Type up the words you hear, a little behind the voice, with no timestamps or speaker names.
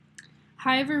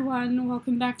Hi everyone,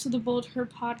 welcome back to the Bold Her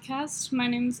podcast. My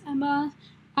name's Emma.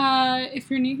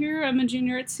 If you're new here, I'm a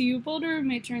junior at CU Boulder,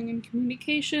 majoring in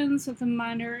communications with a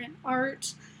minor in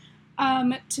art.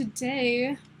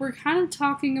 Today, we're kind of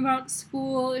talking about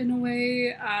school in a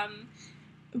way.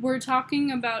 We're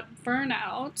talking about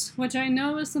burnout, which I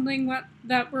know is something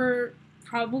that we're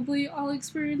probably all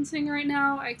experiencing right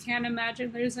now. I can't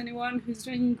imagine there's anyone who's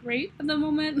doing great at the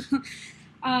moment.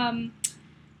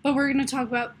 But we're going to talk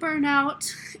about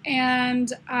burnout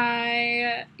and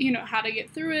how to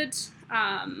get through it,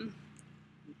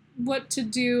 what to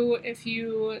do if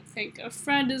you think a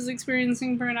friend is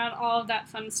experiencing burnout, all of that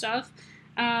fun stuff.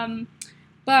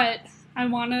 But I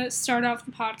want to start off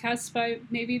the podcast by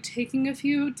maybe taking a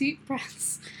few deep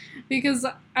breaths because,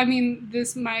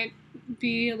 this might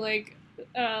be like,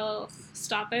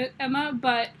 stop it, Emma,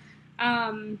 but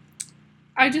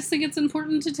I just think it's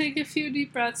important to take a few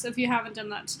deep breaths if you haven't done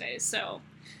that today. So,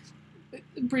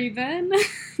 breathe in,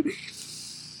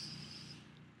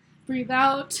 breathe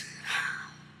out,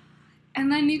 and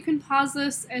then you can pause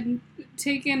this and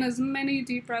take in as many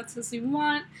deep breaths as you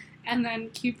want, and then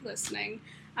keep listening.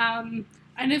 And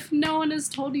if no one has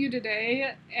told you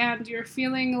today, and you're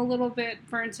feeling a little bit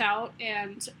burnt out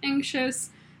and anxious,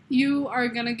 you are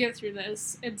going to get through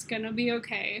this. It's going to be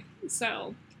okay.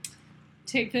 So,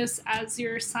 take this as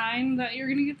your sign that you're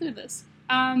going to get through this.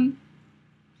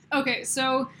 Okay,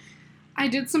 so I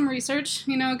did some research,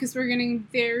 because we're getting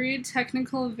very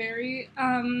technical, very,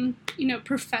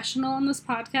 professional on this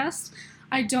podcast.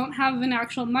 I don't have an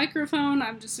actual microphone.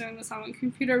 I'm just doing this on my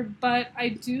computer, but I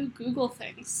do Google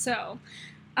things. So,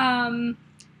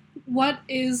 what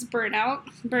is burnout?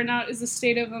 Burnout is a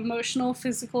state of emotional,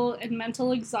 physical, and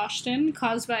mental exhaustion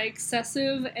caused by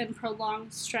excessive and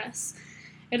prolonged stress.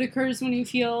 It occurs when you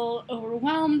feel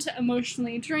overwhelmed,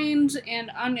 emotionally drained, and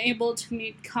unable to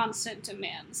meet constant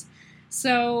demands.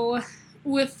 So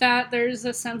with that, there's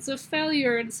a sense of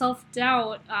failure and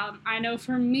self-doubt. I know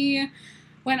for me,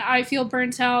 when I feel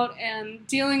burnt out and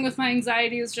dealing with my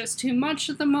anxiety is just too much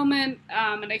at the moment,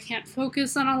 and I can't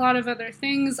focus on a lot of other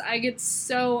things, I get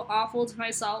so awful to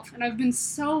myself. And I've been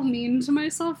so mean to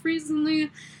myself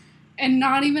recently, and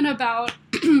not even about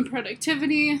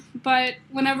productivity, but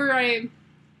whenever I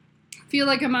feel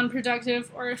like I'm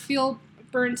unproductive or feel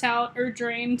burnt out or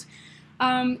drained,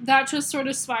 that just sort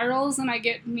of spirals and I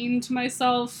get mean to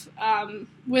myself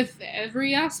with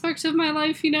every aspect of my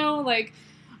life, like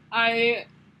I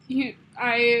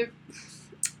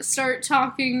start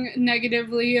talking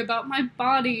negatively about my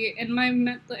body and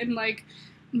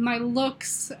my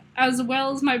looks as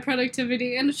well as my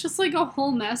productivity, and it's just like a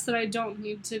whole mess that I don't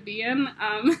need to be in.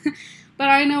 But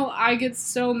I know I get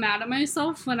so mad at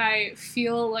myself when I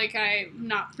feel like I'm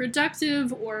not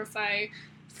productive, or if I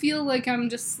feel like I'm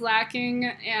just slacking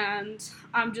and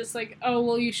I'm just like, oh,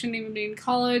 well, you shouldn't even be in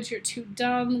college, you're too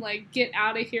dumb, like, get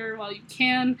out of here while you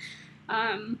can.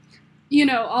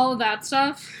 All of that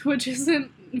stuff, which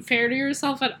isn't fair to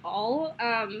yourself at all.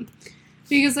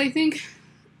 Because I think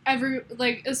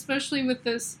especially with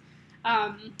this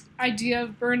idea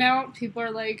of burnout, people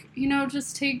are like,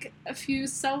 just take a few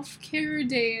self-care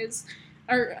days,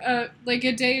 or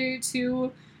a day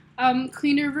to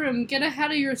clean your room, get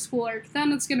ahead of your schoolwork,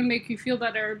 then it's going to make you feel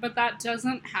better. But that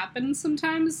doesn't happen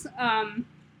sometimes.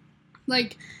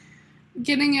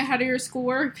 Getting ahead of your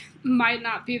schoolwork might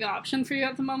not be the option for you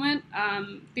at the moment,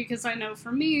 because I know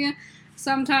for me,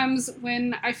 sometimes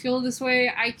when I feel this way,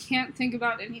 I can't think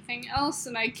about anything else,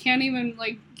 and I can't even,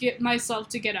 get myself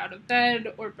to get out of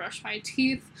bed or brush my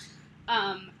teeth,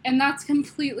 and that's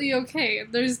completely okay.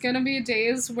 There's gonna be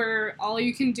days where all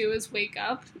you can do is wake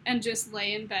up and just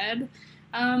lay in bed.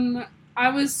 I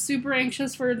was super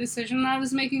anxious for a decision I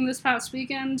was making this past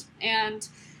weekend, and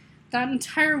that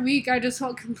entire week I just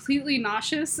felt completely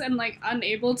nauseous and,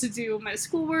 unable to do my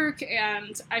schoolwork,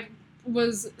 and I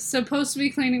was supposed to be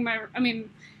cleaning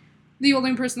the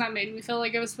only person that made me feel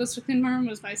like I was supposed to clean my room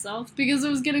was myself, because it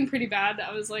was getting pretty bad.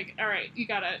 I was like, alright, you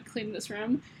gotta clean this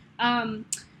room.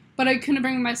 But I couldn't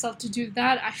bring myself to do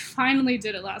that. I finally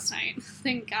did it last night.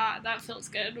 Thank God, that feels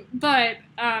good. But,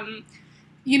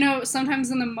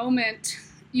 sometimes in the moment,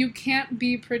 you can't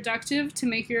be productive to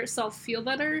make yourself feel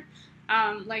better.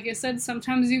 Like I said,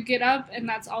 sometimes you get up and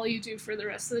that's all you do for the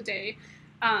rest of the day.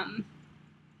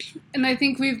 And I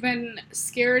think we've been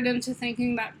scared into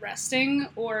thinking that resting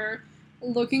or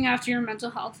looking after your mental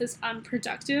health is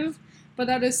unproductive, but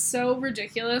that is so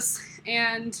ridiculous.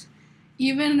 And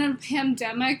even in a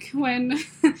pandemic, when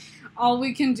all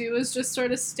we can do is just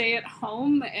sort of stay at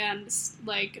home and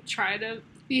try to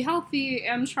be healthy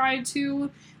and try to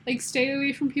stay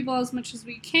away from people as much as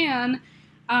we can,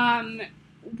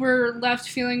 we're left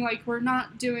feeling like we're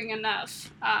not doing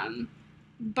enough,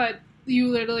 but you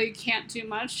literally can't do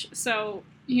much, so,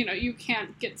 you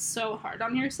can't get so hard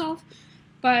on yourself.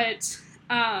 But,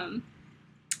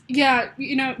 yeah,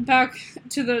 back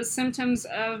to those symptoms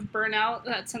of burnout,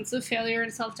 that sense of failure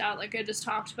and self-doubt, like I just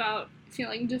talked about,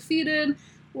 feeling defeated,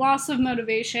 loss of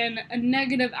motivation, a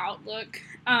negative outlook.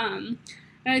 And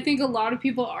I think a lot of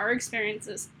people are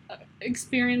experiencing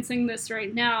this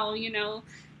right now.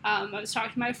 I was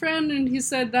talking to my friend, and he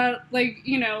said that,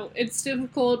 it's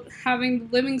difficult having the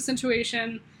living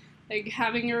situation, like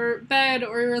having your bed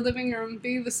or your living room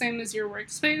be the same as your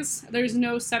workspace. There's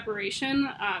no separation.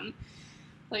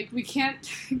 We can't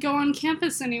go on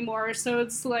campus anymore, so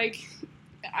it's like,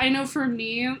 I know for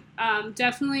me,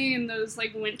 definitely in those,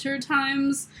 winter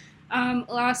times,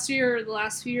 last year or the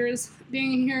last few years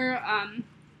being here,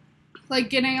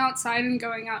 getting outside and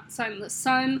going outside in the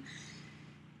sun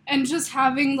and just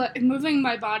moving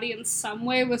my body in some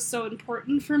way was so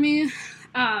important for me.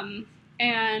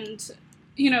 And,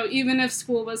 even if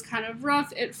school was kind of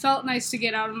rough, it felt nice to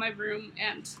get out of my room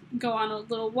and go on a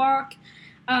little walk.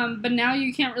 But now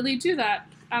you can't really do that.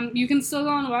 You can still go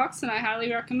on walks, and I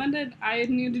highly recommend it. I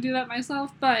need to do that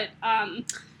myself, but,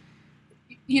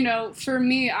 for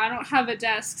me, I don't have a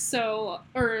desk,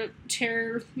 or a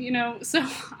chair, so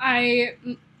I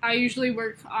usually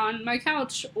work on my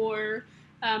couch or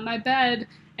my bed,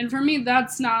 and for me,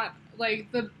 that's not,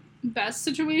 the best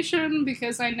situation,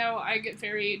 because I know I get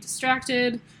very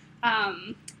distracted,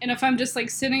 and if I'm just,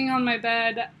 sitting on my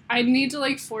bed, I need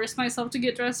to, force myself to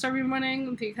get dressed every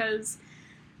morning, because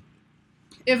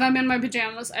if I'm in my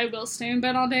pajamas, I will stay in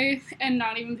bed all day and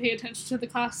not even pay attention to the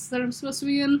class that I'm supposed to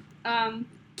be in.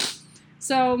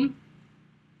 So,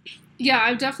 yeah,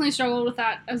 I've definitely struggled with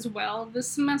that as well this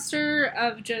semester,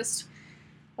 of just,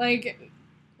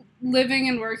 living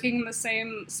and working in the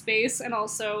same space and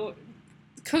also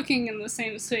cooking in the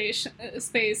same space,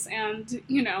 and,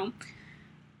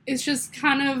 it's just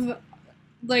kind of,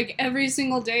 every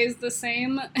single day is the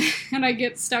same, and I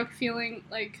get stuck feeling,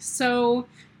 so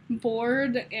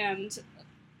bored and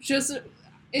just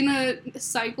in a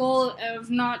cycle of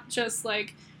not just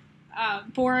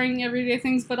boring everyday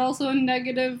things, but also a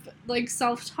negative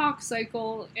self-talk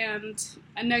cycle and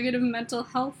a negative mental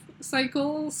health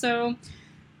cycle. So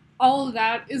all of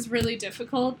that is really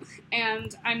difficult,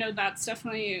 and I know that's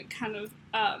definitely kind of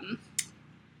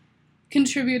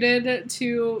contributed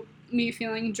to me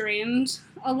feeling drained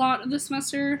a lot of the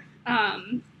semester.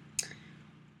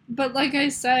 But like I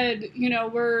said,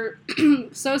 we're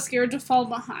so scared to fall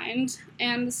behind,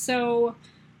 and so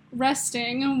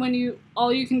resting, when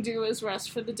all you can do is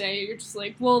rest for the day, you're just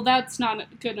like, well, that's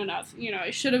not good enough. I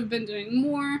should have been doing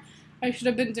more. I should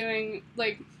have been doing,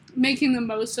 making the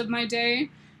most of my day.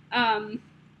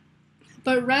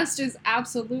 But rest is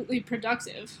absolutely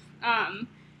productive.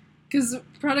 Because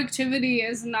productivity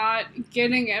is not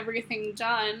getting everything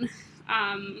done,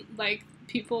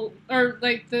 people, or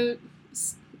the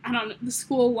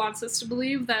school wants us to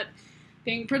believe that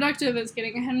being productive is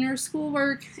getting ahead in your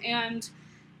schoolwork and,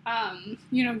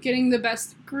 getting the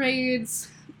best grades,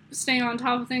 staying on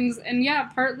top of things. And yeah,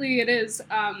 partly it is,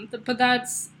 but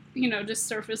that's, just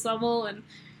surface level. And,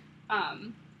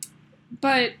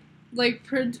 but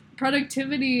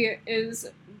productivity is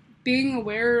being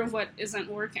aware of what isn't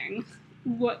working,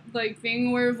 being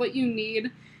aware of what you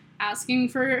need, asking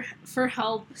for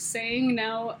help, saying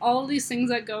no, all these things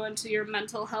that go into your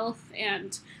mental health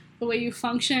and the way you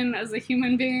function as a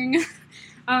human being.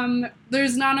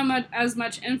 There's not as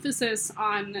much emphasis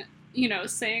on,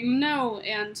 saying no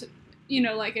and,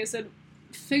 like I said,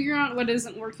 figure out what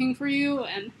isn't working for you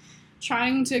and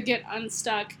trying to get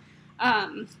unstuck.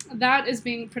 That is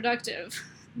being productive.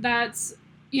 That's,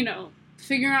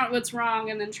 figuring out what's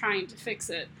wrong and then trying to fix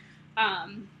it.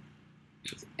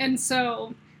 And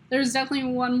so there's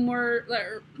definitely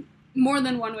more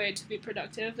than one way to be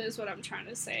productive, is what I'm trying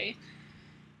to say.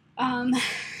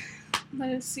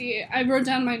 Let's see. I wrote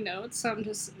down my notes, so I'm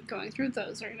just going through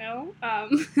those right now.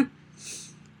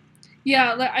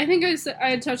 Yeah, I think I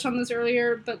had touched on this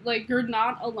earlier, but you're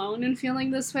not alone in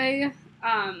feeling this way.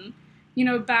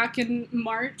 Back in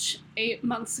March, 8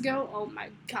 months ago, oh my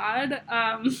God,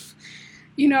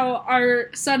 our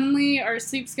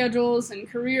sleep schedules and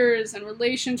careers and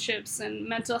relationships and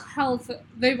mental health,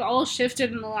 they've all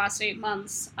shifted in the last 8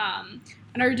 months.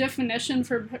 And our definition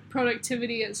for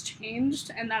productivity has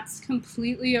changed, and that's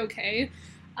completely okay.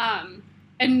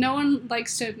 And no one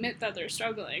likes to admit that they're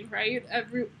struggling, right?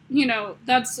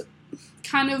 That's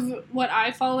kind of what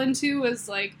I fall into, is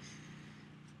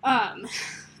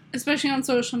especially on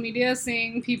social media,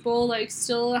 seeing people like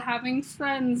still having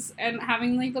friends and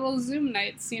having like little Zoom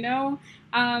nights,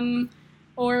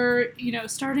 or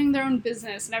starting their own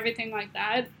business and everything like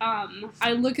that.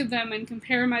 I look at them and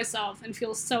compare myself and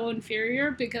feel so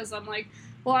inferior because I'm like,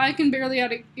 well, I can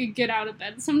barely get out of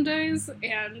bed some days,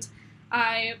 and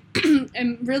I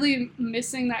am really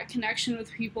missing that connection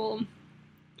with people.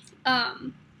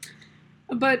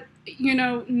 But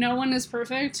no one is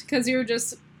perfect, because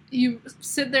you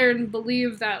sit there and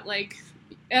believe that like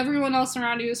everyone else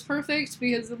around you is perfect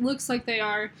because it looks like they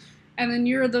are, and then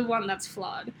you're the one that's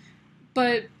flawed.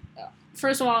 But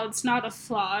first of all, it's not a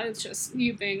flaw. It's just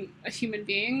you being a human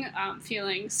being.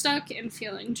 Feeling stuck and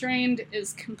feeling drained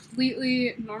is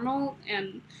completely normal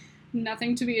and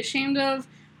nothing to be ashamed of.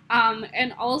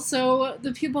 And also,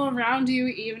 the people around you,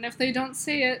 even if they don't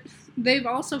say it, they've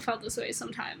also felt this way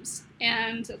sometimes.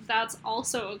 And that's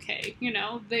also okay.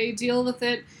 They deal with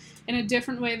it in a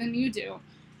different way than you do.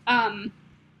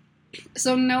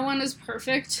 So no one is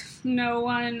perfect. No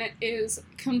one is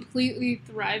completely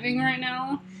thriving right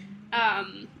now.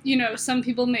 Some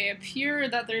people may appear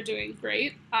that they're doing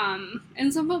great.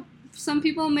 And some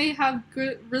people may have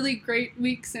really great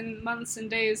weeks and months and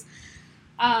days.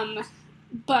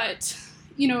 But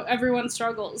everyone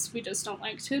struggles. We just don't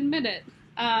like to admit it.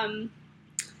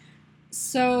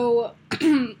 So,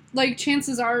 like,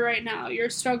 chances are right now you're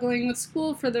struggling with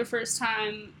school for the first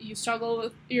time. You're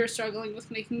struggling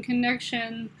with making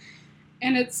connection,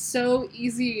 and it's so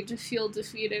easy to feel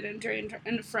defeated and drained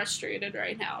and frustrated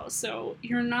right now. So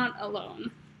you're not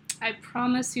alone. I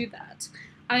promise you that.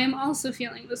 I am also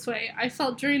feeling this way. I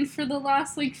felt drained for the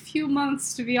last few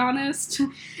months, to be honest.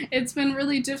 It's been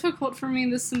really difficult for me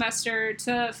this semester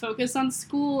to focus on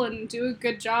school and do a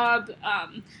good job.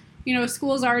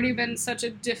 School's already been such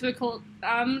a difficult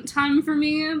time for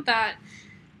me that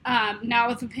now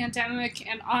with the pandemic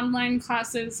and online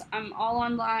classes, I'm all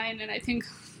online, and I think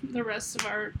the rest of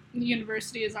our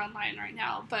university is online right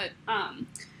now. But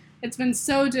it's been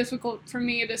so difficult for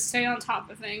me to stay on top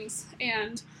of things,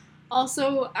 and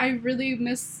also I really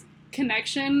miss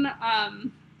connection. I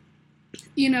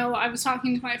was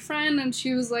talking to my friend, and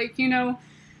she was like,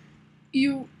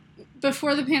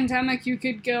 before the pandemic, you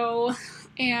could go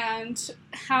and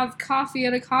have coffee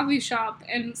at a coffee shop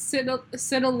and sit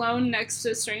alone next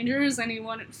to strangers, and you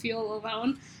wouldn't feel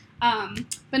alone.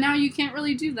 But now you can't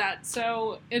really do that.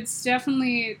 So it's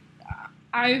definitely,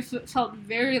 I've felt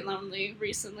very lonely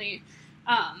recently.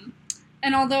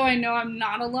 And although I know I'm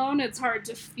not alone, it's hard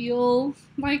to feel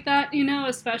like that,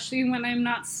 especially when I'm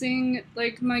not seeing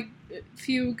my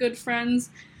few good friends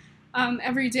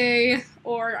every day,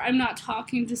 or I'm not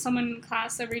talking to someone in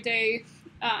class every day.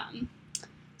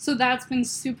 So that's been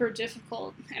super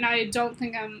difficult, and I don't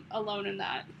think I'm alone in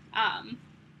that.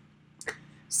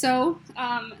 So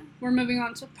we're moving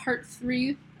on to part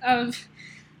 3 of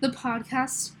the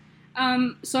podcast.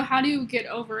 So how do you get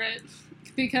over it?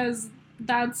 Because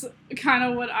that's kind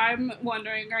of what I'm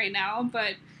wondering right now.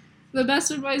 But the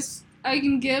best advice I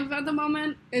can give at the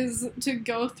moment is to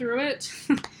go through it.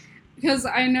 Because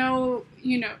I know,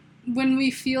 when we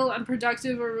feel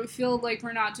unproductive, or we feel like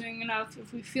we're not doing enough,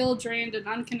 if we feel drained and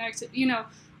unconnected,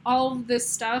 all of this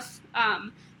stuff,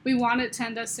 we want it to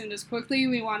end as soon as quickly.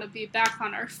 We want to be back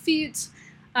on our feet,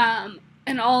 and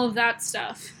all of that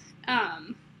stuff.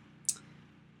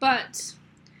 But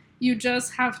you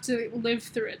just have to live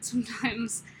through it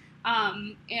sometimes.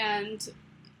 And,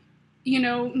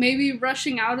 maybe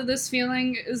rushing out of this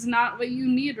feeling is not what you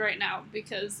need right now,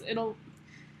 because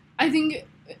I think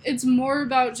it's more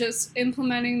about just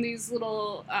implementing these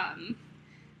little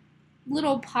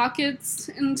pockets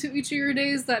into each of your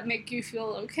days that make you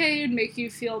feel okay and make you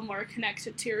feel more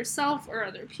connected to yourself or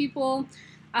other people.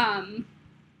 And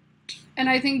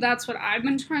I think that's what I've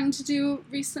been trying to do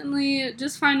recently,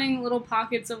 just finding little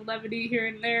pockets of levity here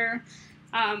and there.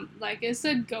 Like I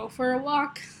said, go for a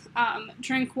walk,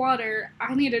 drink water.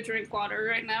 I need to drink water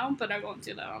right now, but I won't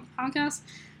do that on the podcast.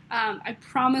 I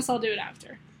promise I'll do it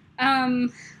after.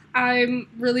 I'm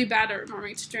really bad at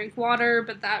remembering to drink water,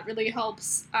 but that really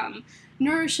helps.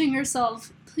 Nourishing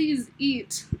yourself, please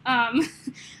eat.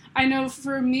 I know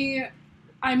for me,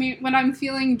 when I'm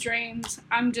feeling drained,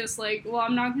 I'm just like, well,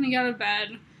 I'm not going to get out of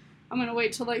bed. I'm going to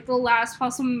wait till the last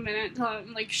possible minute till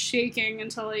I'm shaking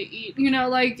until I eat.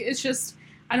 It's just,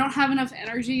 I don't have enough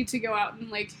energy to go out and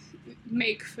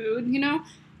make food,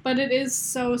 but it is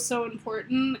so, so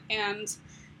important. And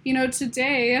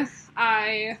today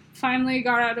I finally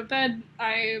got out of bed.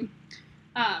 I,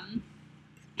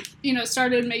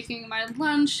 started making my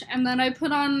lunch, and then I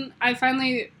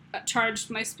finally charged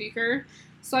my speaker.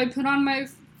 So I put on my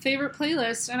favorite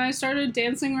playlist, and I started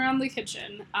dancing around the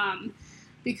kitchen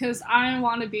because I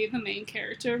want to be the main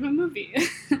character of a movie.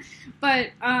 But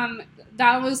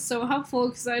that was so helpful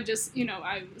because I just,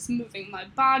 I was moving my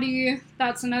body.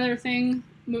 That's another thing.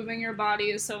 Moving your body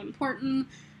is so important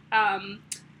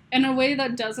in a way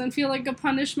that doesn't feel like a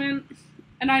punishment.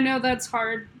 And I know that's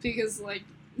hard because, like,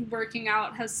 working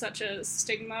out has such a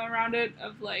stigma around it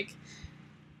of, like,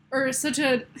 or such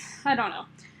a, I don't know.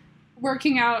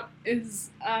 Working out is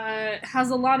has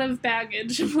a lot of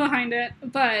baggage behind it,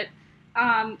 but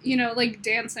like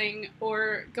dancing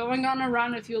or going on a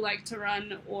run if you like to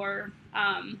run, or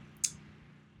I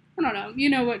don't know, you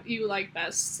know what you like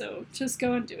best, so just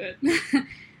go and do it.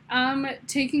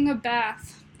 Taking a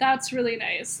bath, that's really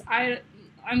nice.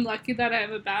 I'm lucky that I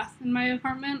have a bath in my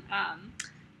apartment.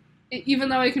 Even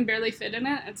though I can barely fit in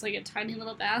it, it's like a tiny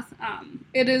little bath.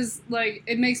 It is like,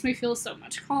 it makes me feel so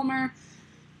much calmer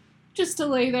just to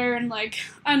lay there and like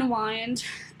unwind.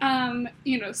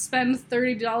 Spend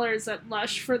 $30 at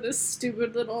Lush for this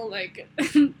stupid little like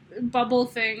bubble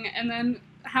thing, and then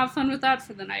have fun with that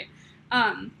for the night.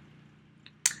 And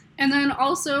then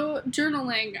also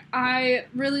journaling. I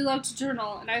really love to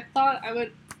journal, and I thought I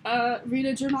would read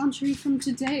a journal entry from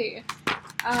today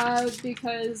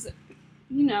because,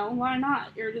 why not?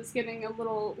 You're just getting a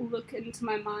little look into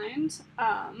my mind.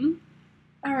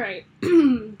 All right,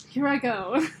 here I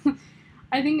go.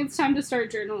 I think it's time to start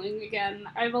journaling again.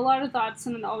 I have a lot of thoughts,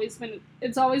 and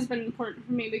it's always been important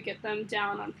for me to get them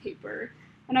down on paper.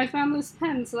 And I found this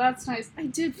pen, so that's nice. I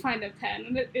did find a pen,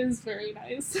 and it is very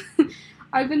nice.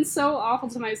 I've been so awful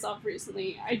to myself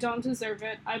recently. I don't deserve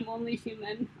it. I'm only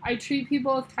human. I treat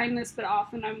people with kindness, but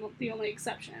often I'm the only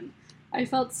exception. I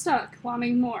felt stuck,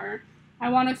 wanting more. I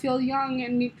want to feel young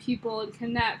and meet people and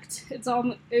connect.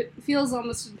 It feels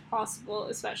almost impossible,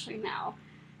 especially now.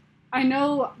 I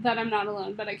know that I'm not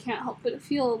alone, but I can't help but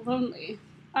feel lonely.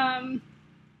 I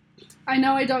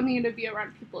know I don't need to be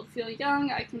around people to feel young.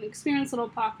 I can experience little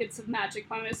pockets of magic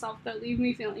by myself that leave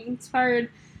me feeling inspired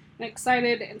and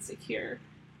excited and secure.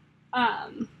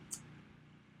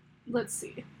 Let's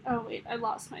see. Oh, wait, I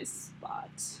lost my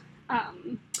spot.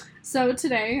 So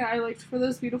today, I looked for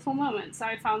those beautiful moments.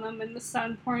 I found them in the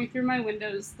sun pouring through my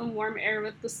windows, the warm air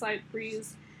with the slight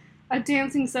breeze, a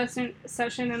dancing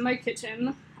session in my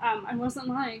kitchen. I wasn't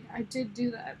lying. I did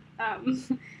do that.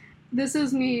 This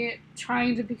is me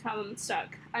trying to become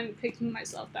unstuck. I'm picking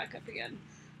myself back up again.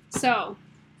 So,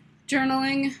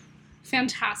 journaling,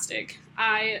 fantastic.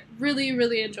 I really,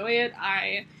 really enjoy it.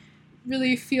 I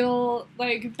really feel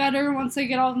like better once I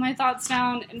get all of my thoughts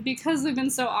down. And because I've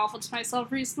been so awful to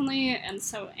myself recently and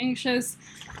so anxious,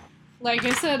 like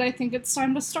I said, I think it's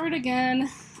time to start again.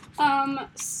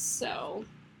 So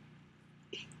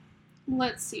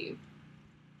let's see.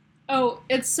 Oh,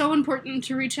 it's so important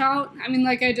to reach out. I mean,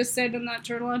 like I just said in that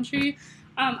journal entry,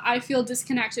 I feel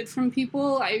disconnected from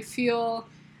people. I feel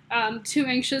too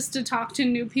anxious to talk to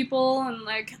new people, and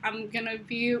like I'm gonna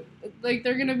be like,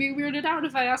 they're gonna be weirded out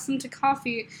if I ask them to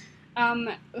coffee.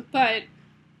 But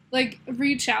like,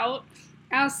 reach out,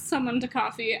 ask someone to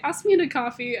coffee, ask me to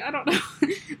coffee. I don't know.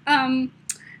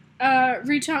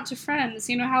 Reach out to friends,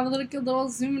 have like a little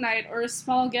Zoom night or a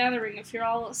small gathering if you're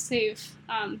all safe,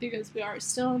 because we are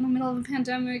still in the middle of a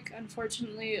pandemic,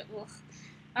 unfortunately.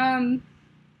 But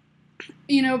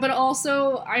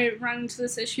also I run into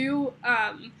this issue.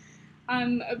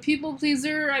 I'm a people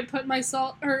pleaser. I put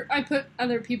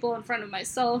other people in front of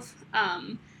myself.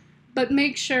 But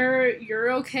make sure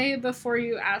you're okay before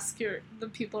you ask the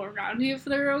people around you if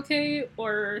they're okay,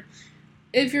 or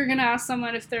if you're gonna ask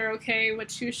someone if they're okay,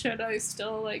 which you should. I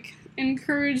still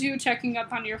encourage you checking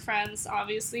up on your friends,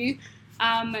 obviously.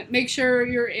 Make sure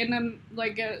you're in a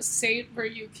state where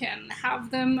you can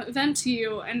have them vent to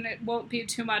you and it won't be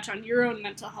too much on your own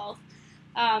mental health.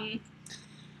 And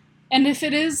if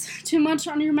it is too much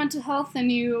on your mental health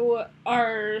and you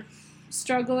are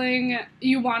struggling,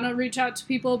 you want to reach out to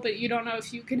people, but you don't know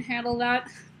if you can handle that,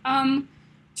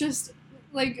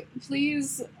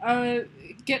 please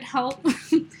get help.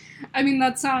 I mean,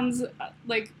 that sounds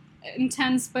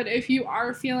intense, but if you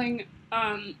are feeling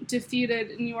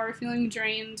defeated and you are feeling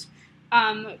drained,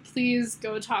 please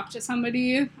go talk to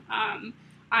somebody. I'm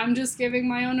just giving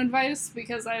my own advice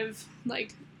because I'm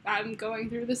going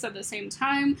through this at the same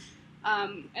time,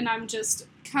 and I'm just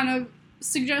kind of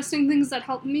suggesting things that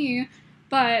help me.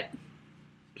 But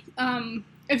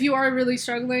if you are really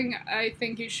struggling, I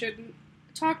think you should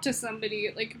talk to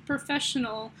somebody, like a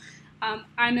professional.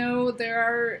 I know there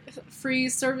are free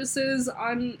services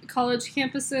on college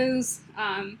campuses.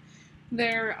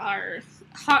 There are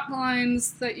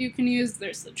hotlines that you can use.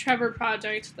 There's the Trevor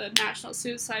Project, the National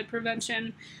Suicide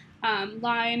Prevention.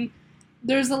 line.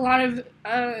 There's a lot of,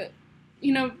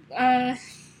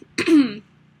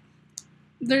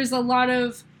 there's a lot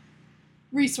of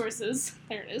resources,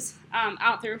 there it is,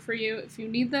 out there for you if you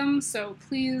need them, so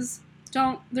please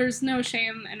there's no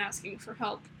shame in asking for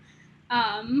help.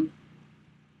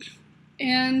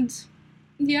 And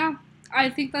yeah, I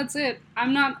think that's it.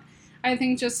 I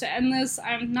think just to end this,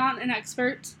 I'm not an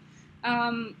expert,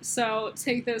 so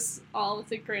take this all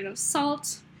with a grain of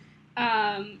salt.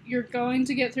 You're going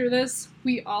to get through this.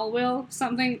 We all will.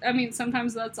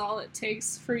 Sometimes that's all it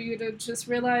takes for you to just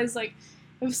realize, like,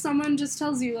 if someone just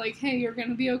tells you, like, hey, you're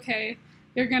gonna be okay,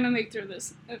 you're gonna make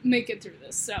it through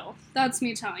this. So that's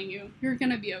me telling you, you're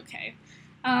gonna be okay.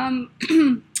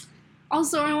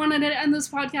 Also, I wanted to end this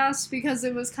podcast because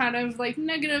it was kind of, like,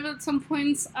 negative at some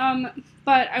points,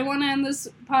 but I want to end this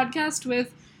podcast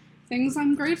with things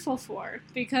I'm grateful for,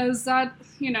 because that,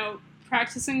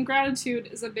 practicing gratitude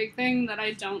is a big thing that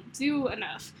I don't do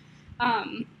enough.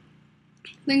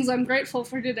 Things I'm grateful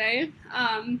for today.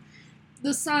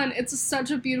 The sun, it's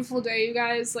such a beautiful day, you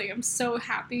guys. Like, I'm so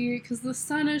happy because the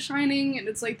sun is shining and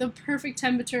it's, like, the perfect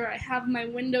temperature. I have my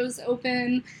windows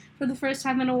open for the first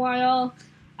time in a while.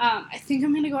 I think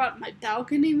I'm going to go out on my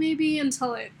balcony maybe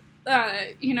until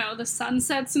the sun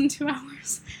sets in 2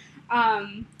 hours.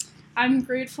 I'm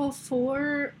grateful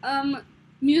for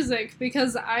music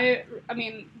because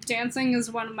dancing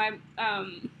is one of my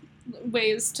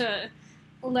ways to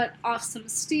let off some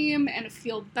steam and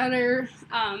feel better.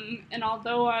 And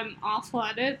although I'm awful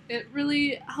at it, it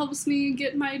really helps me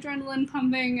get my adrenaline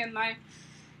pumping and my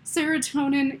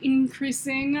serotonin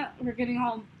increasing. We're getting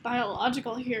all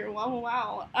biological here.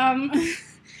 Wow.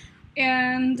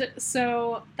 And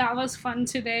so that was fun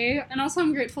today. And also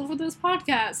I'm grateful for this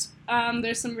podcast.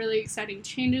 There's some really exciting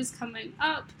changes coming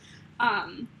up.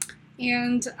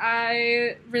 And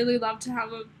I really love to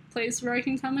have a place where I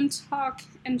can come and talk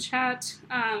and chat.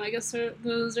 I guess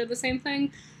those are the same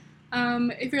thing.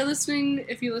 If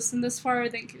you listen this far,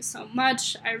 thank you so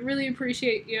much. I really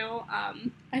appreciate you.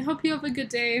 I hope you have a good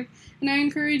day, and I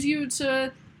encourage you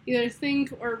to either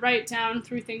think or write down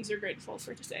 3 things you're grateful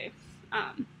for today.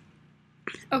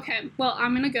 Okay, well,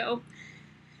 I'm gonna go.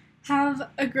 Have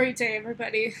a great day,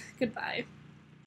 everybody. Goodbye.